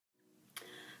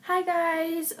Hi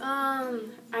guys, I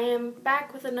am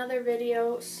back with another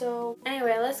video. So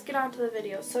anyway, let's get on to the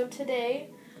video. So today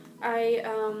I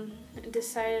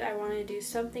decided I wanted to do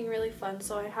something really fun.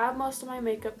 So I have most of my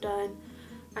makeup done.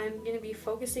 I'm going to be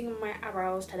focusing on my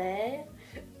eyebrows today.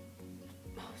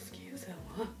 Oh, excuse them.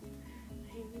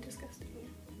 I am disgusting.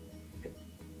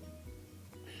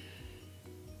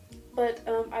 But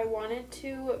I wanted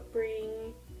to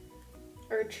bring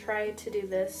or try to do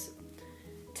this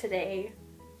today.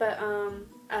 But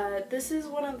this is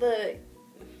one of the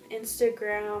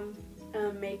Instagram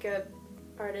makeup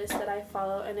artists that I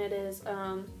follow, and it is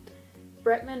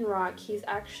Bretman Rock. He's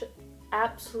actually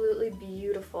absolutely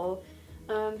beautiful.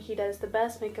 He does the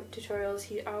best makeup tutorials.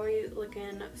 He's always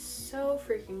looking so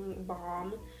freaking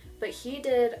bomb. But he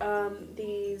did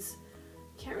these,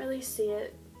 can't really see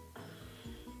it,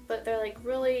 but they're like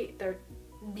they're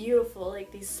beautiful,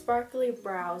 like these sparkly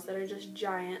brows that are just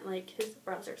giant. Like his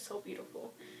brows are so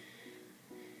beautiful,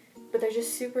 but they're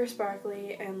just super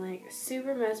sparkly and like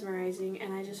super mesmerizing,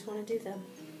 and I just want to do them.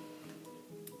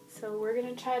 So we're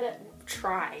gonna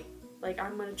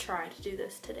I'm gonna try to do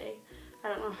this today. I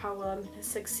don't know how well I'm gonna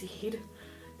succeed.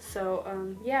 So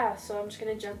yeah, so I'm just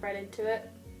gonna jump right into it.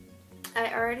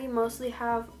 I already mostly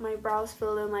have my brows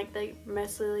filled in, like they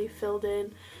messily filled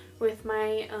in with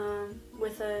my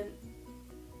with a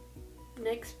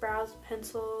NYX brows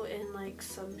pencil in like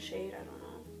some shade. I don't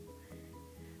know.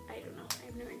 I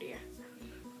have no idea.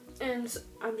 And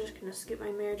I'm just gonna scoot my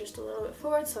mirror just a little bit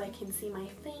forward so I can see my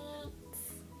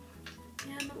face.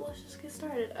 And let's just get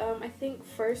started. I think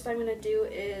first I'm gonna do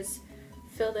is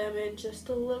fill them in just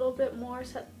a little bit more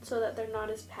so that they're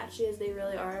not as patchy as they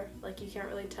really are. Like you can't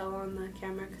really tell on the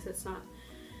camera because it's not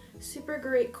super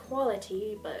great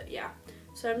quality, but yeah.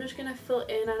 So I'm just gonna fill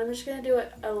in, and I'm just gonna do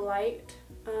a light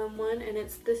one, and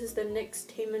this is the NYX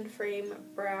Tame and Frame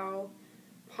Brow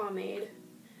Pomade,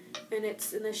 and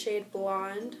it's in the shade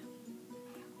Blonde.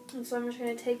 And so I'm just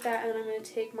gonna take that, and I'm gonna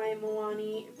take my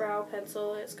Milani brow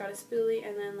pencil. It's got a spoolie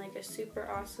and then like a super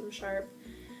awesome sharp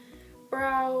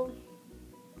brow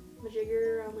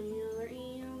majigger on the other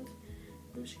end.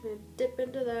 I'm just gonna dip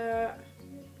into that.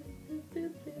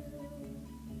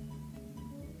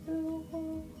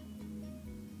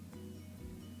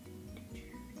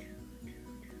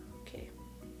 Okay.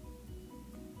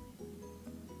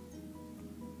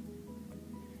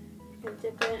 I'm gonna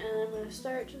dip it, and I'm gonna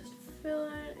start just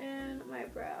filling in my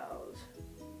brows.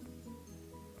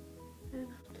 And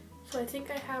so I think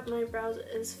I have my brows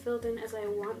as filled in as I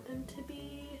want them to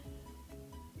be.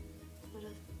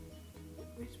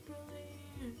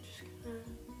 I'm just gonna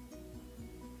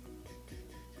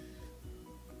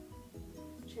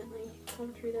gently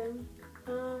comb through them.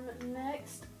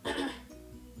 Next, I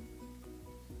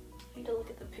need to look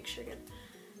at the picture again.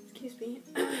 Excuse me.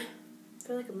 I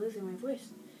feel like I'm losing my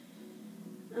voice.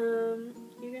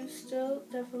 You can still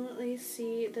definitely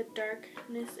see the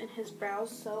darkness in his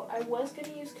brows, so I was going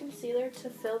to use concealer to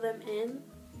fill them in,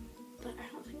 but I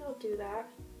don't think I'll do that.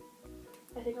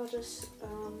 I think I'll just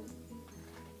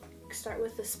start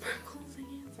with the sparkles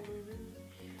again. If I remember.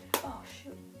 Oh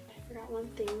shoot, I forgot one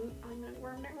thing. I'm going to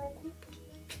grab that real quick.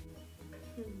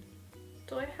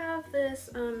 So I have this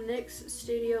NYX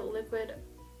Studio Liquid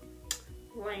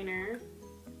Liner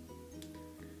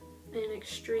in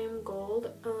Extreme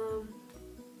Gold.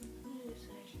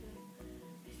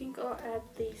 I think I'll add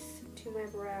these to my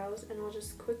brows, and I'll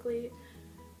just quickly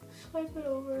swipe it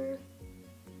over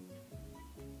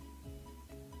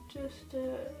just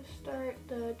to start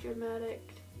the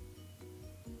dramatic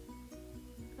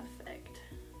effect.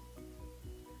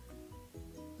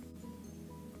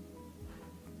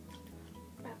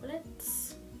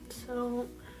 Rabbits. So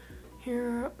here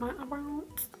are my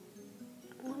eyebrows.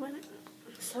 1 minute.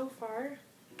 So far,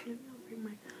 maybe I'll bring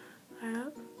my eye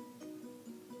up.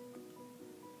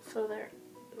 So they're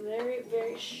very,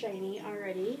 very shiny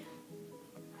already.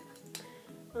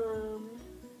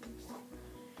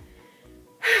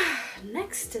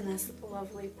 Next in this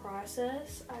lovely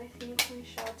process, I think we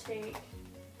shall take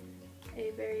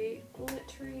a very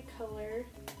glittery color.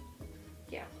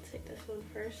 Yeah, let's take this one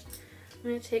first. I'm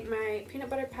going to take my peanut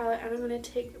butter palette, and I'm going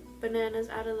to take bananas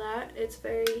out of that. It's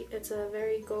a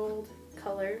very gold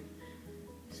color.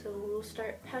 So we'll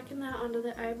start packing that onto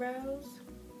the eyebrows.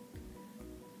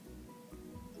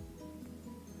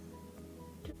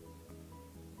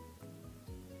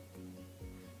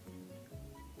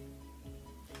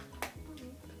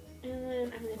 And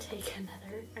then I'm going to take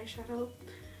another eyeshadow,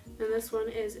 and this one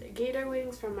is Gator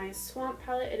Wings from my Swamp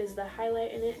palette. It is the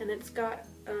highlight in it, and it's got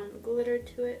glitter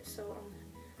to it, so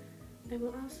I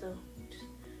will also just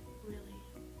really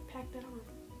pack that on.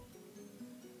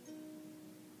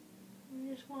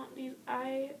 just want these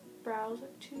eyebrows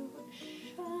to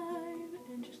shine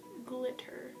and just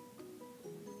glitter.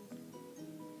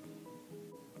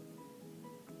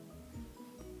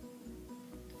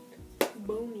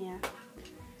 Boom, yeah.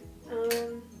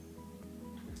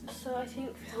 So I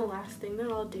think the last thing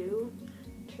that I'll do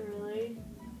to really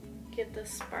get the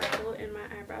sparkle in my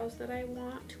eyebrows that I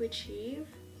want to achieve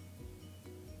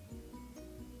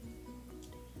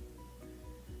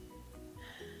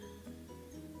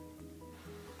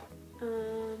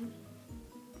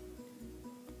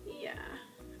yeah,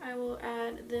 I will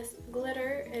add this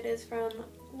glitter. It is from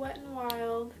Wet n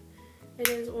Wild. It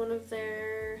is one of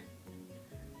their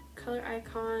color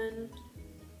icon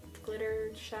glitter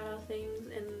shadow things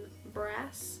in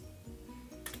brass.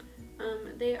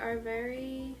 They are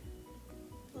very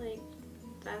like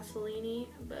Vaseline-y,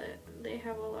 but they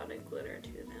have a lot of glitter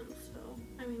to them. So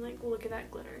I mean, like, look at that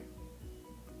glitter.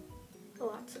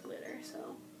 Lots of glitter.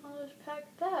 So I'll just pack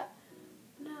that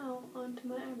now onto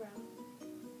my eyebrow.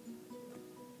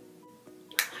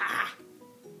 Ha!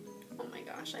 Oh my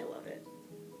gosh, I love it.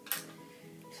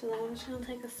 So then I'm just gonna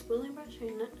take a spoolie brush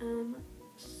and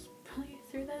spoolie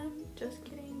through them. Just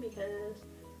kidding, because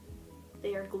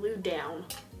they are glued down.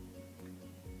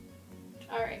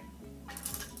 Alright.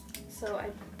 So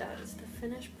that is the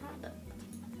finished product.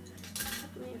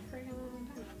 Took me a freaking long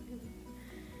time.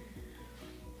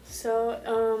 So,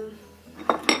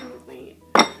 let me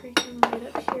freaking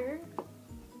light up here.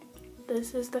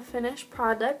 This is the finished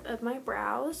product of my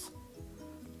brows.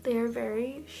 They are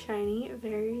very shiny,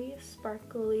 very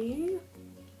sparkly.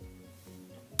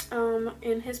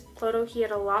 In his photo, he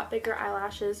had a lot bigger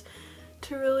eyelashes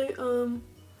to really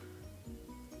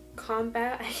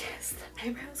combat, I guess, the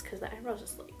eyebrows, because the eyebrows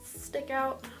just like stick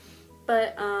out.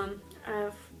 But I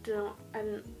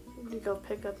didn't go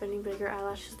pick up any bigger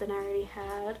eyelashes than I already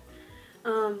had.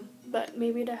 But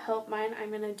maybe to help mine, I'm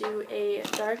gonna do a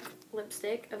dark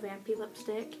lipstick, a vampy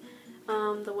lipstick.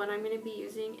 The one I'm going to be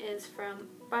using is from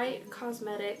Bite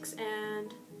Cosmetics,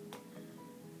 and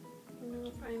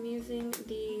I'm using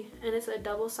and it's a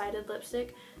double-sided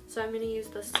lipstick, so I'm going to use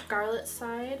the scarlet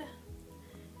side.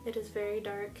 It is very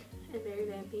dark and very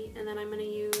vampy. And then I'm going to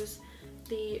use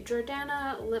the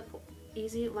Jordana Lip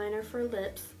Easy Liner for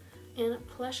Lips in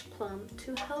Plush Plum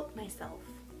to help myself,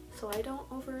 so I don't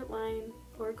overline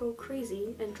or go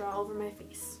crazy and draw over my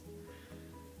face.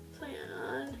 So yeah,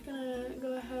 I'm just gonna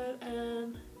go ahead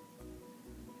and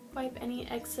wipe any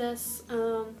excess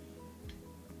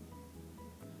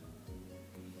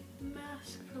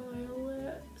mask from my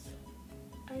lips.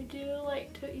 I do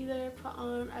like to either put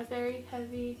on a very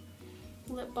heavy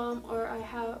lip balm, or I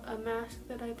have a mask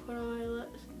that I put on my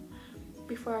lips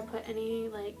before I put any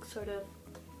like sort of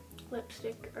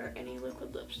lipstick or any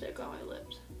liquid lipstick on my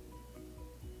lips.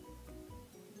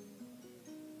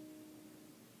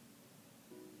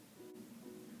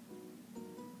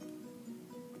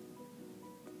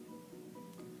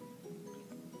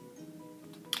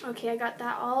 Okay, I got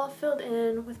that all filled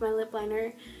in with my lip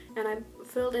liner, and I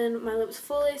filled in my lips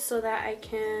fully so that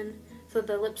so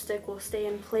the lipstick will stay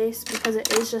in place, because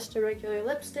it is just a regular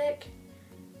lipstick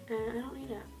and I don't need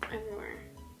it everywhere.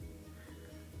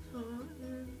 So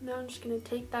now I'm just going to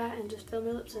take that and just fill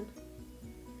my lips in.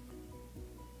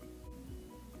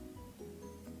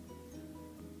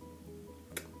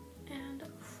 And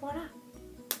voila.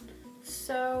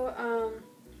 So,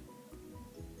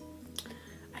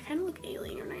 I kind of look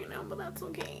alien right now, but that's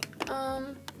okay.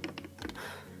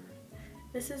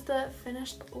 This is the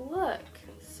finished look.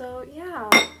 So yeah,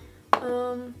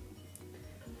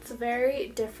 it's a very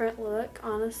different look,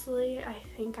 honestly. I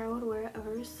think I would wear it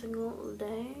every single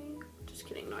day. Just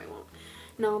kidding, no I won't.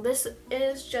 No, this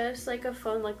is just like a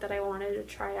fun look that I wanted to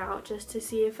try out, just to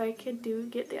see if I could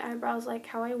get the eyebrows like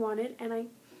how I wanted, and I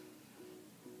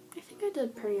think I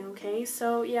did pretty okay.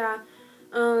 So yeah,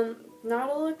 not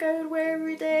a look I would wear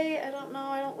every day. I don't know,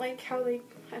 I don't like how they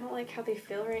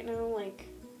feel right now. Like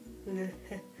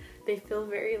they feel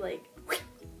very like,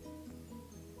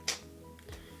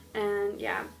 and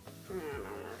yeah,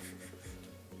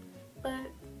 but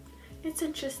it's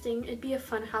interesting. It'd be a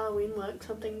fun Halloween look,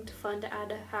 something fun to add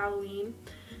to Halloween.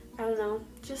 I don't know,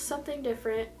 just something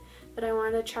different that I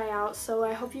wanted to try out. So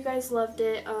I hope you guys loved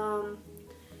it.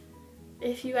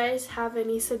 If you guys have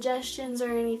any suggestions or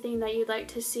anything that you'd like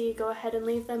to see, go ahead and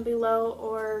leave them below,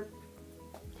 or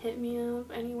hit me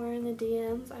up anywhere in the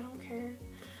DMs. I don't care.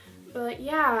 But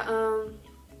yeah,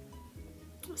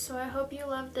 so I hope you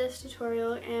loved this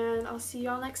tutorial, and I'll see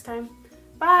y'all next time.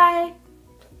 Bye!